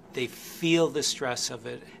away, they feel the stress of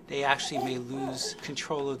it. They actually may lose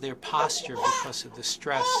control of their posture because of the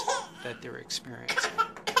stress that they're experiencing.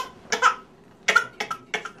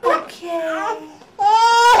 Okay.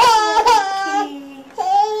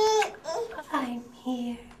 I'm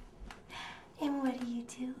here. And what are you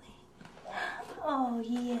doing? Oh,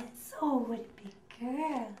 yes. Oh, what a big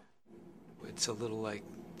girl. It's a little like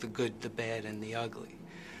the good, the bad, and the ugly.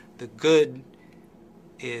 The good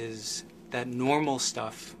is that normal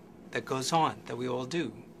stuff that goes on, that we all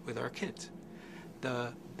do with our kids.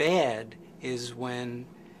 The bad is when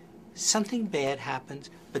something bad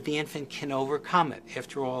happens, but the infant can overcome it.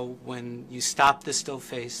 After all, when you stop the still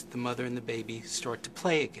face, the mother and the baby start to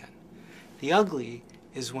play again. The ugly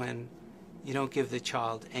is when you don't give the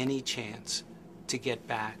child any chance to get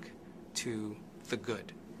back to the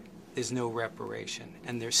good. There's no reparation,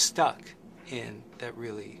 and they're stuck in that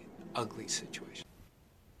really ugly situation.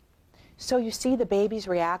 So you see the baby's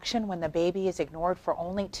reaction when the baby is ignored for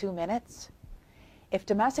only 2 minutes? If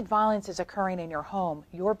domestic violence is occurring in your home,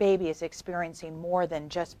 your baby is experiencing more than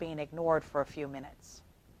just being ignored for a few minutes.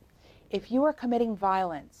 If you are committing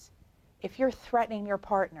violence, if you're threatening your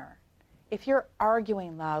partner, if you're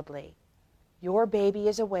arguing loudly, your baby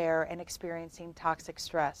is aware and experiencing toxic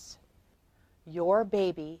stress. Your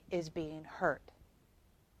baby is being hurt.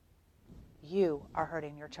 You are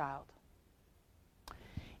hurting your child.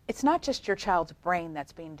 It's not just your child's brain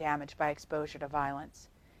that's being damaged by exposure to violence.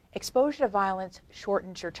 Exposure to violence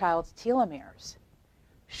shortens your child's telomeres.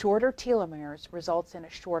 Shorter telomeres results in a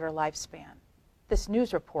shorter lifespan. This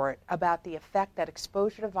news report about the effect that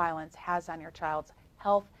exposure to violence has on your child's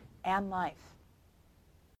health and life.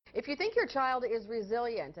 If you think your child is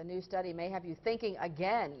resilient, a new study may have you thinking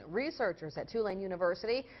again. Researchers at Tulane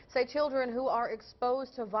University say children who are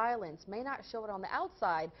exposed to violence may not show it on the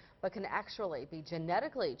outside, but can actually be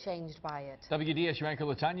genetically changed by it. WDSU anchor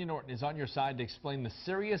Latanya Norton is on your side to explain the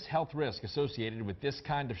serious health risk associated with this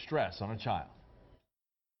kind of stress on a child.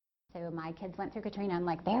 So my kids went through Katrina. I'm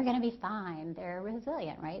like, they're going to be fine. They're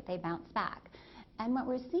resilient, right? They bounce back. And what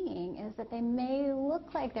we're seeing is that they may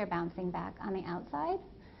look like they're bouncing back on the outside,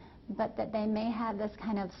 but that they may have this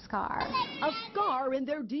kind of scar. A scar in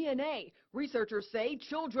their DNA. Researchers say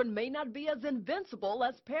children may not be as invincible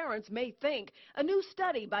as parents may think. A new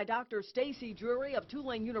study by Dr. Stacy Drury of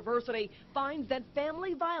Tulane University finds that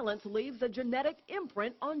family violence leaves a genetic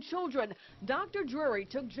imprint on children. Dr. Drury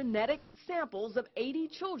took genetic samples of 80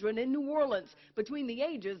 children in New Orleans between the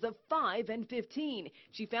ages of 5 and 15.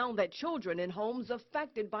 She found that children in homes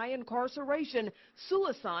affected by incarceration,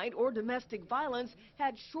 suicide, or domestic violence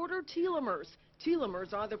had shorter telomeres.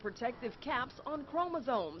 Telomeres are the protective caps on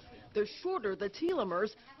chromosomes. The shorter the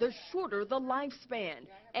telomeres, the shorter the lifespan,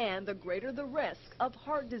 and the greater the risk of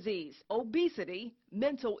heart disease, obesity,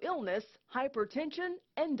 mental illness, hypertension,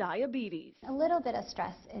 and diabetes. A little bit of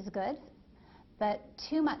stress is good, but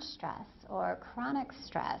too much stress or chronic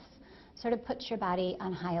stress sort of puts your body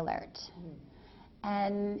on high alert.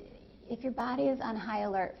 And if your body is on high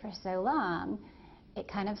alert for so long, it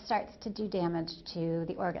kind of starts to do damage to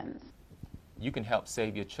the organs. You can help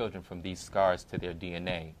save your children from these scars to their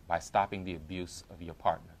DNA by stopping the abuse of your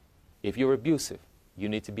partner. If you're abusive, you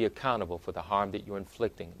need to be accountable for the harm that you're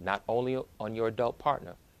inflicting, not only on your adult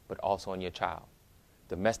partner, but also on your child.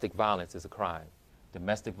 Domestic violence is a crime.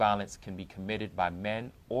 Domestic violence can be committed by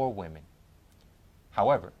men or women.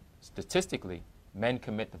 However, statistically, men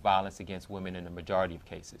commit the violence against women in the majority of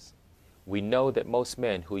cases. We know that most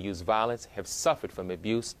men who use violence have suffered from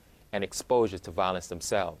abuse and exposure to violence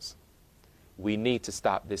themselves. We need to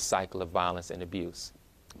stop this cycle of violence and abuse.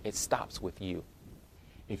 It stops with you.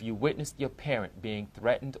 If you witnessed your parent being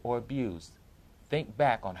threatened or abused, think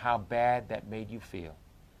back on how bad that made you feel,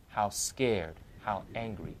 how scared, how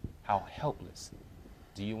angry, how helpless.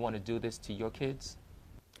 Do you want to do this to your kids?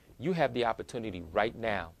 You have the opportunity right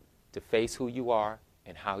now to face who you are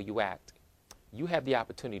and how you act. You have the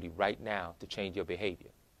opportunity right now to change your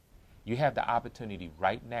behavior. You have the opportunity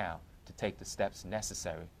right now to take the steps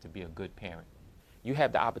necessary to be a good parent. You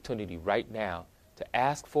have the opportunity right now to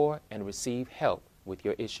ask for and receive help with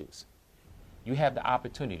your issues. You have the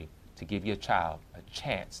opportunity to give your child a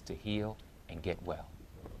chance to heal and get well.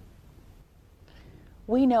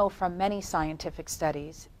 We know from many scientific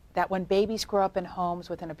studies that when babies grow up in homes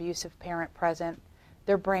with an abusive parent present,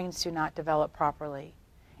 their brains do not develop properly,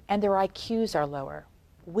 and their IQs are lower.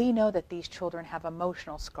 We know that these children have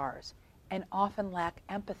emotional scars and often lack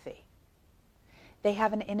empathy. They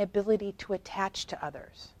have an inability to attach to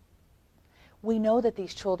others. We know that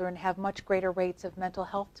these children have much greater rates of mental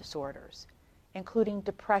health disorders, including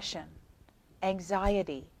depression,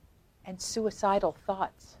 anxiety, and suicidal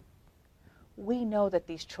thoughts. We know that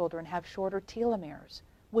these children have shorter telomeres,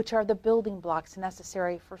 which are the building blocks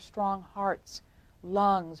necessary for strong hearts,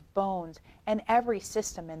 lungs, bones, and every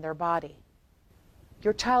system in their body.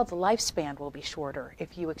 Your child's lifespan will be shorter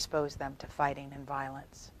if you expose them to fighting and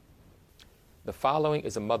violence. The following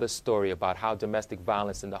is a mother's story about how domestic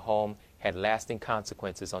violence in the home had lasting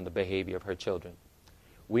consequences on the behavior of her children.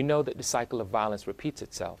 We know that the cycle of violence repeats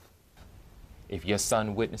itself. If your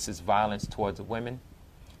son witnesses violence towards women,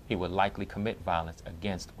 he will likely commit violence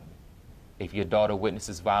against women. If your daughter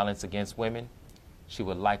witnesses violence against women, she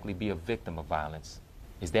will likely be a victim of violence.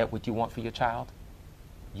 Is that what you want for your child?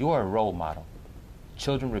 You are a role model.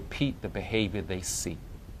 Children repeat the behavior they see.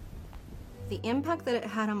 The impact that it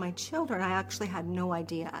had on my children, I actually had no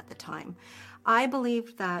idea at the time. I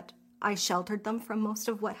believed that I sheltered them from most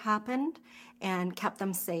of what happened and kept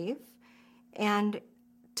them safe. And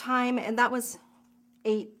that was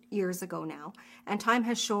 8 years ago now, and time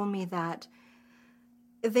has shown me that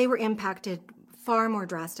they were impacted far more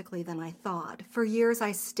drastically than I thought. For years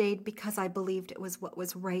I stayed because I believed it was what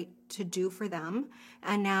was right to do for them,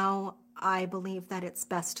 and now I believe that it's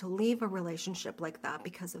best to leave a relationship like that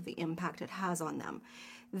because of the impact it has on them.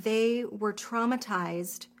 They were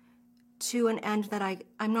traumatized to an end that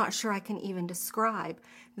I'm not sure I can even describe.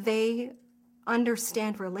 They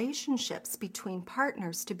understand relationships between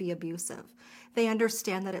partners to be abusive. They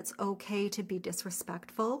understand that it's okay to be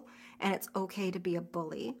disrespectful and it's okay to be a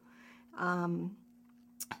bully.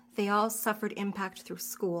 They all suffered impact through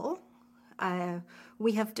school.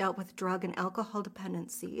 We have dealt with drug and alcohol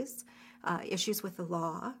dependencies, issues with the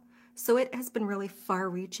law. So it has been really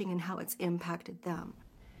far-reaching in how it's impacted them.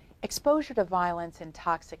 Exposure to violence and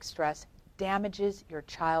toxic stress damages your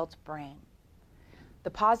child's brain.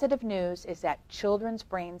 The positive news is that children's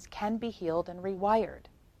brains can be healed and rewired.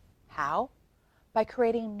 How? By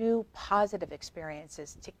creating new positive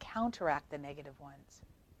experiences to counteract the negative ones.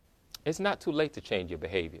 It's not too late to change your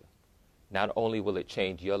behavior. Not only will it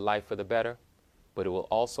change your life for the better, but it will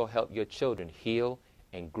also help your children heal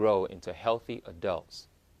and grow into healthy adults.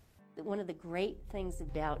 One of the great things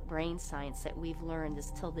about brain science that we've learned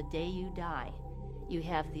is till the day you die, you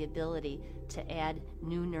have the ability to add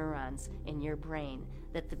new neurons in your brain,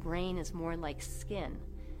 that the brain is more like skin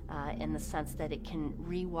in the sense that it can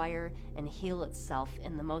rewire and heal itself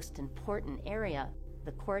in the most important area,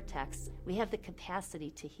 the cortex. We have the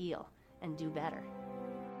capacity to heal and do better.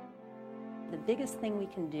 The biggest thing we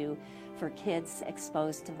can do for kids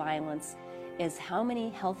exposed to violence is how many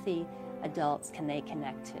healthy adults can they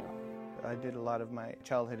connect to. I did a lot of my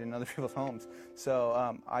childhood in other people's homes,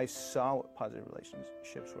 so I saw what positive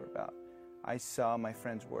relationships were about. I saw my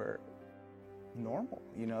friends were normal.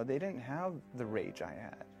 You know, they didn't have the rage I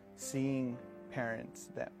had. Seeing parents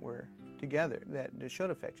that were together, that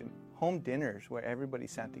showed affection. Home dinners where everybody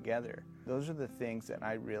sat together. Those are the things that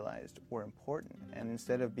I realized were important. And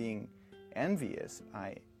instead of being envious,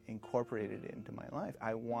 I incorporated it into my life.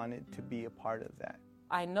 I wanted to be a part of that.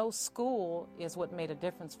 I know school is what made a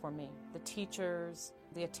difference for me. The teachers,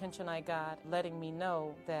 the attention I got, letting me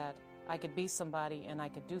know that I could be somebody and I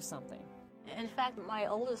could do something. In fact, my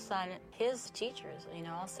oldest son, his teachers,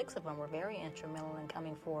 all 6 of them were very instrumental in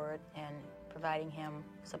coming forward and providing him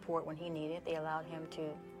support when he needed it. They allowed him to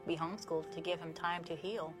be homeschooled to give him time to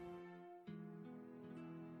heal.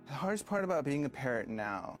 The hardest part about being a parent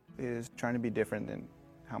now is trying to be different than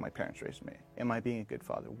how my parents raised me. Am I being a good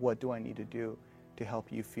father? What do I need to do to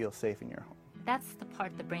help you feel safe in your home? That's the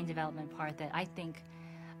part, the brain development part, that I think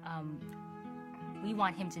we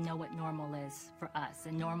want him to know what normal is for us.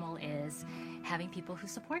 And normal is having people who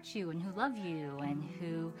support you and who love you and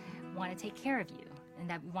who want to take care of you. And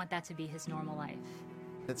that we want that to be his normal life.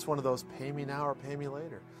 It's one of those pay me now or pay me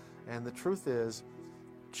later. And the truth is,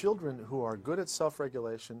 children who are good at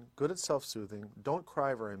self-regulation, good at self-soothing, don't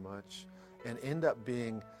cry very much, and end up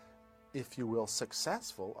being, if you will,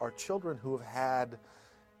 successful, are children who have had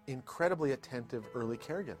incredibly attentive early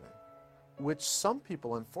caregiving, which some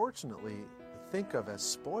people, unfortunately, think of as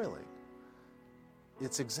spoiling.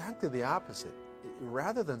 It's exactly the opposite.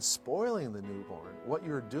 Rather than spoiling the newborn, what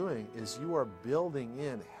you're doing is you are building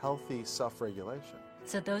in healthy self-regulation.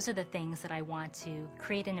 So those are the things that I want to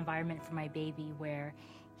create an environment for my baby where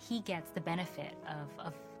he gets the benefit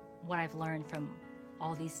of what I've learned from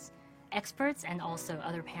all these experts and also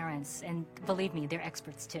other parents. And believe me, they're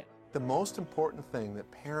experts too. The most important thing that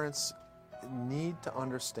parents need to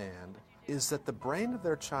understand is that the brain of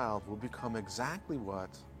their child will become exactly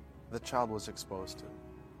what the child was exposed to.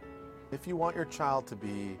 If you want your child to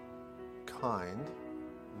be kind,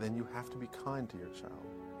 then you have to be kind to your child.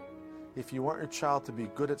 If you want your child to be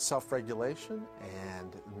good at self-regulation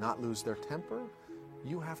and not lose their temper,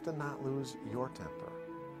 you have to not lose your temper.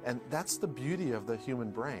 And that's the beauty of the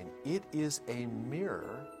human brain. It is a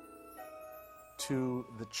mirror to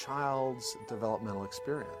the child's developmental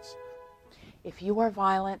experience. If you are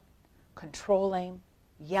violent, controlling,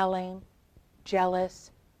 yelling,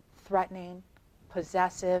 jealous, threatening,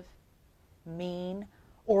 possessive, mean,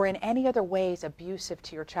 or in any other ways abusive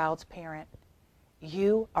to your child's parent,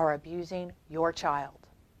 you are abusing your child.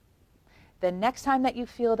 The next time that you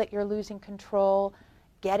feel that you're losing control,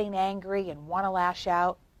 getting angry and want to lash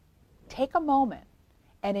out, take a moment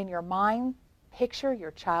and in your mind, picture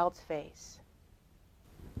your child's face.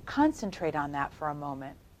 Concentrate on that for a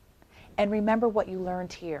moment and remember what you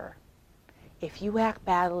learned here. If you act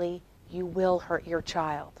badly, you will hurt your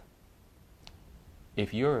child.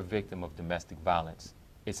 If you're a victim of domestic violence,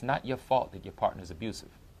 it's not your fault that your partner is abusive.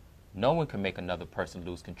 No one can make another person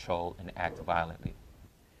lose control and act violently.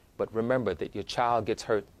 But remember that your child gets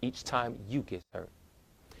hurt each time you get hurt.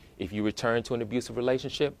 If you return to an abusive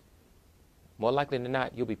relationship, more likely than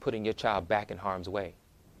not, you'll be putting your child back in harm's way.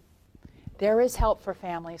 There is help for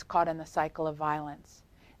families caught in the cycle of violence.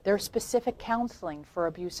 There's specific counseling for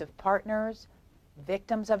abusive partners,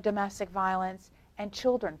 victims of domestic violence, and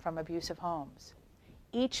children from abusive homes.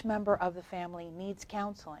 Each member of the family needs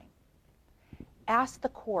counseling. Ask the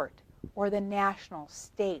court or the national,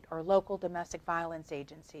 state, or local domestic violence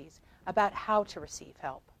agencies about how to receive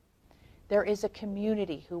help. There is a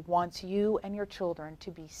community who wants you and your children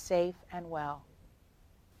to be safe and well.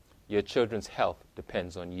 Your children's health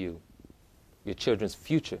depends on you. Your children's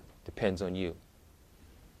future depends on you.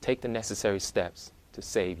 Take the necessary steps to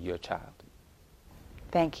save your child.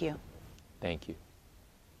 Thank you. Thank you.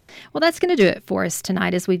 Well, that's going to do it for us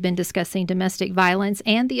tonight as we've been discussing domestic violence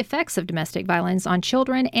and the effects of domestic violence on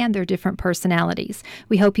children and their different personalities.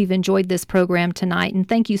 We hope you've enjoyed this program tonight, and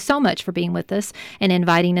thank you so much for being with us and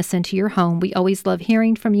inviting us into your home. We always love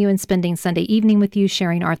hearing from you and spending Sunday evening with you,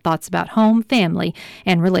 sharing our thoughts about home, family,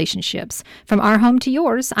 and relationships. From our home to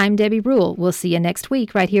yours, I'm Debbie Rule. We'll see you next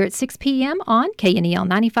week right here at 6 p.m. on KNEL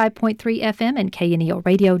 95.3 FM and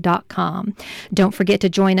KNELradio.com. Don't forget to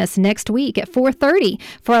join us next week at 4:30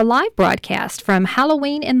 for a live broadcast from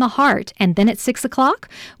Halloween in the Heart, and then at 6 o'clock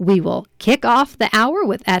we will kick off the hour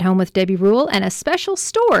with At Home with Debbie Rule and a special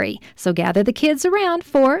story. So gather the kids around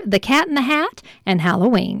for The Cat in the Hat and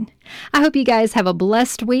Halloween. I hope you guys have a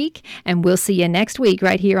blessed week, and we'll see you next week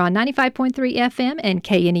right here on 95.3 FM and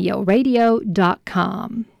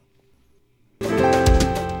KNELradio.com.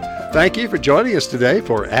 Thank you for joining us today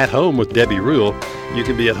for At Home with Debbie Rule. You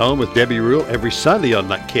can be at home with Debbie Rule every Sunday on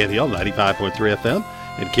KNEL 95.3 FM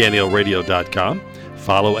and KNELradio.com.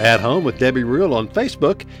 Follow At Home with Debbie Rule on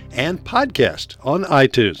Facebook and podcast on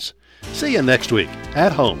iTunes. See you next week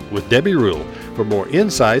at Home with Debbie Rule for more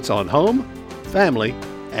insights on home, family,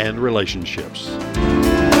 and relationships.